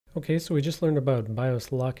Okay, so we just learned about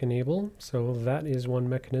BIOS lock enable. So that is one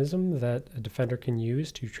mechanism that a defender can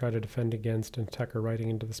use to try to defend against an attacker writing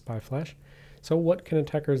into the SPI flash. So what can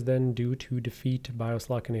attackers then do to defeat BIOS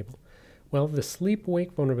lock enable? Well, the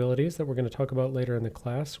sleep-wake vulnerabilities that we're going to talk about later in the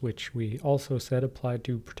class, which we also said applied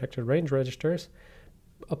to protected range registers,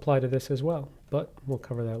 apply to this as well, but we'll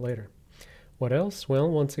cover that later. What else? Well,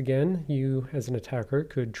 once again, you as an attacker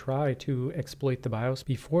could try to exploit the BIOS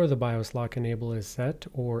before the BIOS lock enable is set,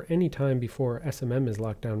 or any time before SMM is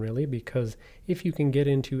locked down, really, because if you can get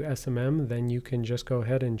into SMM, then you can just go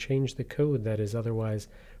ahead and change the code that is otherwise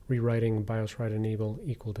rewriting BIOS write enable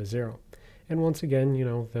equal to 0. And once again,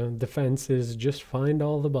 the defense is just find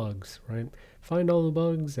all the bugs, right? Find all the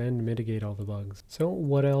bugs and mitigate all the bugs. So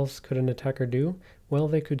what else could an attacker do? Well,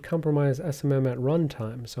 they could compromise SMM at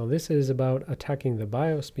runtime. So this is about attacking the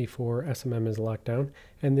BIOS before SMM is locked down,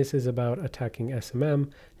 and this is about attacking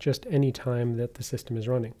SMM just any time that the system is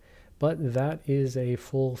running. But that is a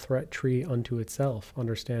full threat tree unto itself,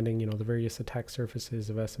 understanding, the various attack surfaces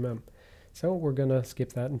of SMM. So we're gonna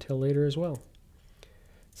skip that until later as well.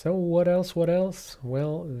 So what else?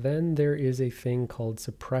 Well, then there is a thing called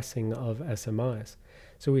suppressing of SMIs.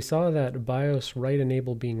 So we saw that BIOS write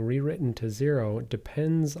enable being rewritten to 0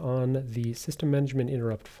 depends on the system management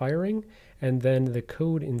interrupt firing, and then the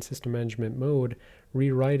code in system management mode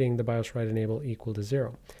rewriting the BIOS write enable equal to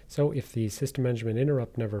 0. So if the system management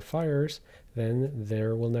interrupt never fires, then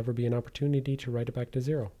there will never be an opportunity to write it back to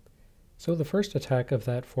 0. So the first attack of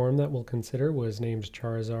that form that we'll consider was named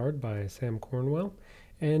Charizard by Sam Cornwell.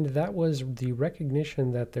 And that was the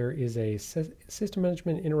recognition that there is a system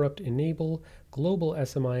management interrupt enable global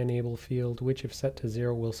SMI enable field, which if set to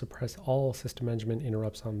 0 will suppress all system management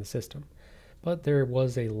interrupts on the system. But there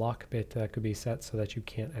was a lock bit that could be set so that you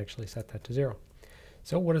can't actually set that to 0.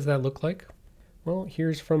 So what does that look like? Well,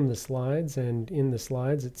 here's from the slides, and in the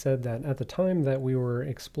slides it said that at the time that we were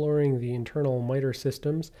exploring the internal MITRE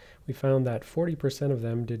systems, we found that 40% of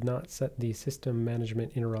them did not set the system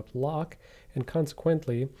management interrupt lock, and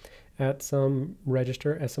consequently, at some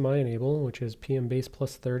register SMI enable, which is PM base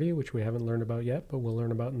plus 30, which we haven't learned about yet, but we'll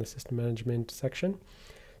learn about in the system management section,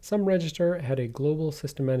 some register had a global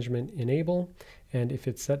system management enable, and if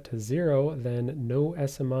it's set to 0, then no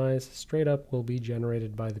SMIs straight up will be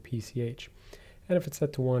generated by the PCH. And if it's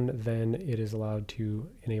set to 1, then it is allowed to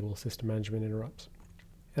enable system management interrupts.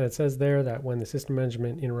 And it says there that when the system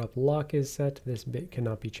management interrupt lock is set, this bit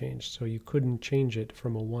cannot be changed. So you couldn't change it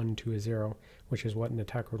from a 1 to a 0, which is what an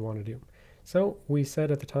attacker would want to do. So we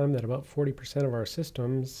said at the time that about 40% of our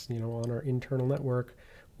systems, on our internal network,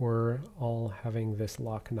 were all having this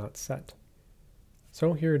lock not set.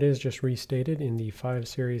 So here it is just restated in the 5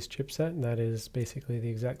 series chipset, and that is basically the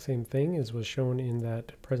exact same thing as was shown in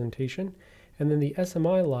that presentation. And then the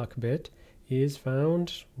SMI lock bit is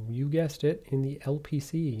found, you guessed it, in the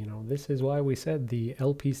LPC. This is why we said the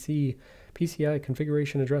LPC PCI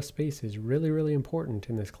configuration address space is really, really important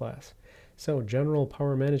in this class. So general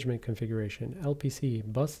power management configuration, LPC,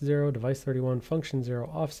 bus 0, device 31, function 0,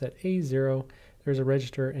 offset A0, there's a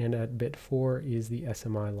register, and at bit 4 is the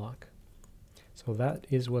SMI lock. So that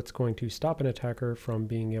is what's going to stop an attacker from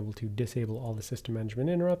being able to disable all the system management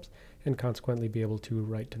interrupts and consequently be able to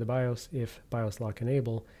write to the BIOS if BIOS lock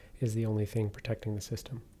enable is the only thing protecting the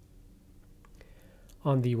system.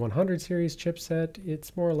 On the 100 series chipset,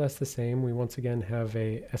 it's more or less the same. We once again have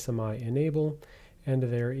a SMI enable, and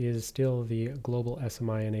there is still the global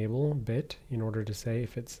SMI enable bit in order to say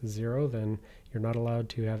if it's 0, then you're not allowed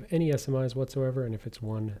to have any SMIs whatsoever, and if it's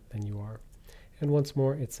 1, then you are. And once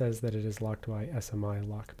more, it says that it is locked by SMI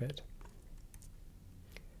lock bit.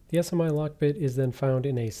 The SMI lock bit is then found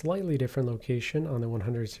in a slightly different location on the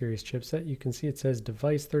 100 series chipset. You can see it says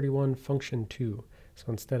device 31 function 2. So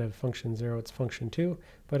instead of function 0, it's function 2,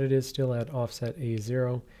 but it is still at offset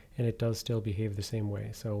A0, and it does still behave the same way.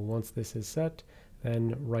 So once this is set,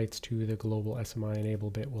 then writes to the global SMI enable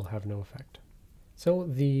bit will have no effect. So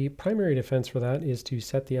the primary defense for that is to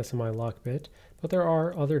set the SMI lock bit, but there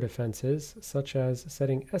are other defenses, such as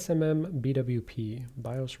setting SMM BWP,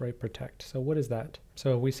 BIOS write protect. So what is that?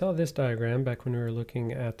 So we saw this diagram back when we were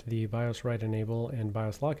looking at the BIOS write enable and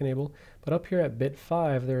BIOS lock enable, but up here at bit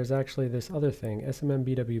 5, there is actually this other thing, SMM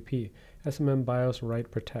BWP, SMM BIOS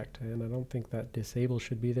write protect. And I don't think that disable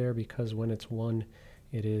should be there because when it's 1,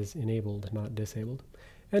 it is enabled, not disabled.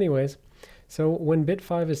 Anyways, so when bit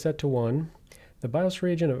 5 is set to 1, the BIOS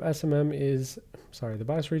region of SMM the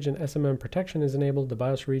BIOS region SMM protection is enabled. The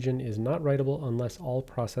BIOS region is not writable unless all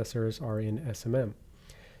processors are in SMM.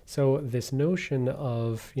 So this notion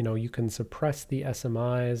of, you can suppress the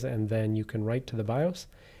SMIs and then you can write to the BIOS.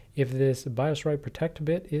 If this BIOS write protect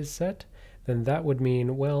bit is set, then that would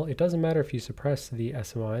mean, well, it doesn't matter if you suppress the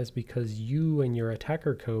SMIs because you and your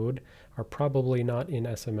attacker code are probably not in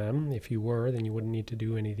SMM. If you were, then you wouldn't need to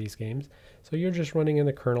do any of these games. So you're just running in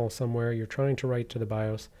the kernel somewhere, you're trying to write to the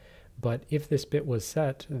BIOS, but if this bit was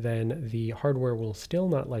set, then the hardware will still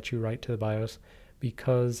not let you write to the BIOS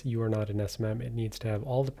because you are not in SMM. It needs to have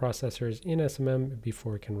all the processors in SMM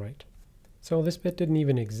before it can write. So this bit didn't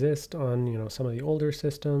even exist on, some of the older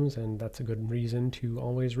systems, and that's a good reason to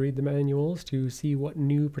always read the manuals to see what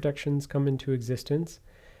new protections come into existence.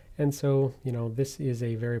 And so, this is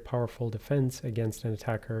a very powerful defense against an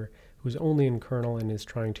attacker who's only in kernel and is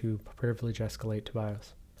trying to privilege escalate to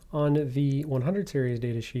BIOS. On the 100 series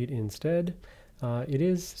datasheet instead, it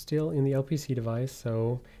is still in the LPC device,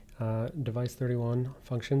 so device 31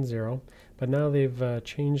 function 0, but now they've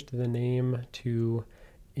changed the name to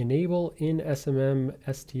enable in SMM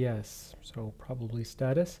STS, so probably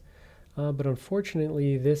status, but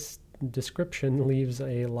unfortunately this description leaves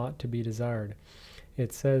a lot to be desired.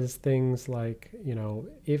 It says things like,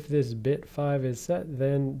 if this bit 5 is set,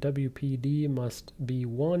 then WPD must be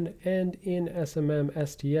 1 and in SMM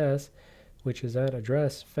STS, which is at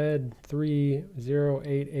address fed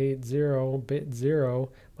 30880 bit 0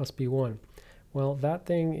 must be 1. Well, that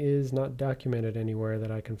thing is not documented anywhere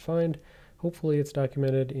that I can find. Hopefully it's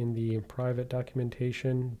documented in the private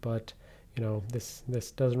documentation, but this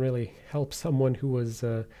doesn't really help someone who was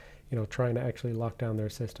trying to actually lock down their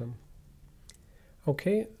system.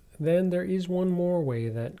 Okay, then there is one more way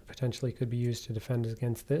that potentially could be used to defend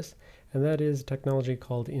against this, and that is technology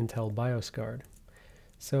called Intel BIOS Guard.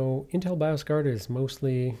 So Intel BIOS Guard is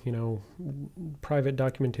mostly, private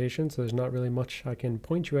documentation, so there's not really much I can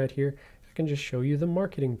point you at here. I can just show you the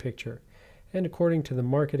marketing picture. And according to the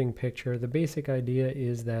marketing picture, the basic idea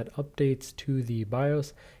is that updates to the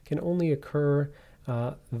BIOS can only occur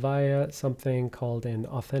via something called an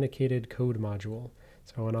authenticated code module.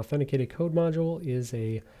 So an authenticated code module is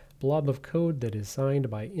a blob of code that is signed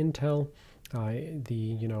by Intel.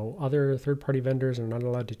 Other third-party vendors are not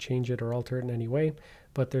allowed to change it or alter it in any way,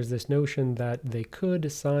 but there's this notion that they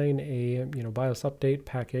could sign a BIOS update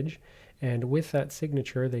package, and with that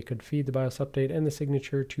signature they could feed the BIOS update and the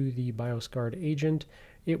signature to the BIOS Guard agent.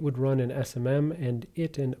 It would run an SMM, and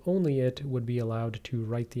it and only it would be allowed to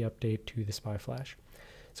write the update to the SPI flash.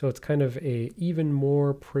 So it's kind of a even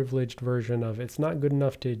more privileged version of it's not good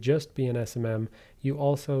enough to just be an SMM. You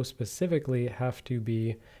also specifically have to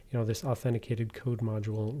be, this authenticated code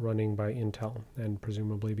module running by Intel. And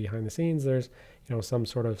presumably behind the scenes, there's, some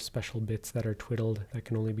sort of special bits that are twiddled that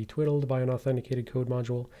can only be twiddled by an authenticated code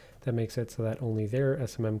module that makes it so that only their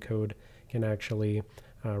SMM code can actually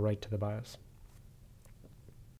write to the BIOS.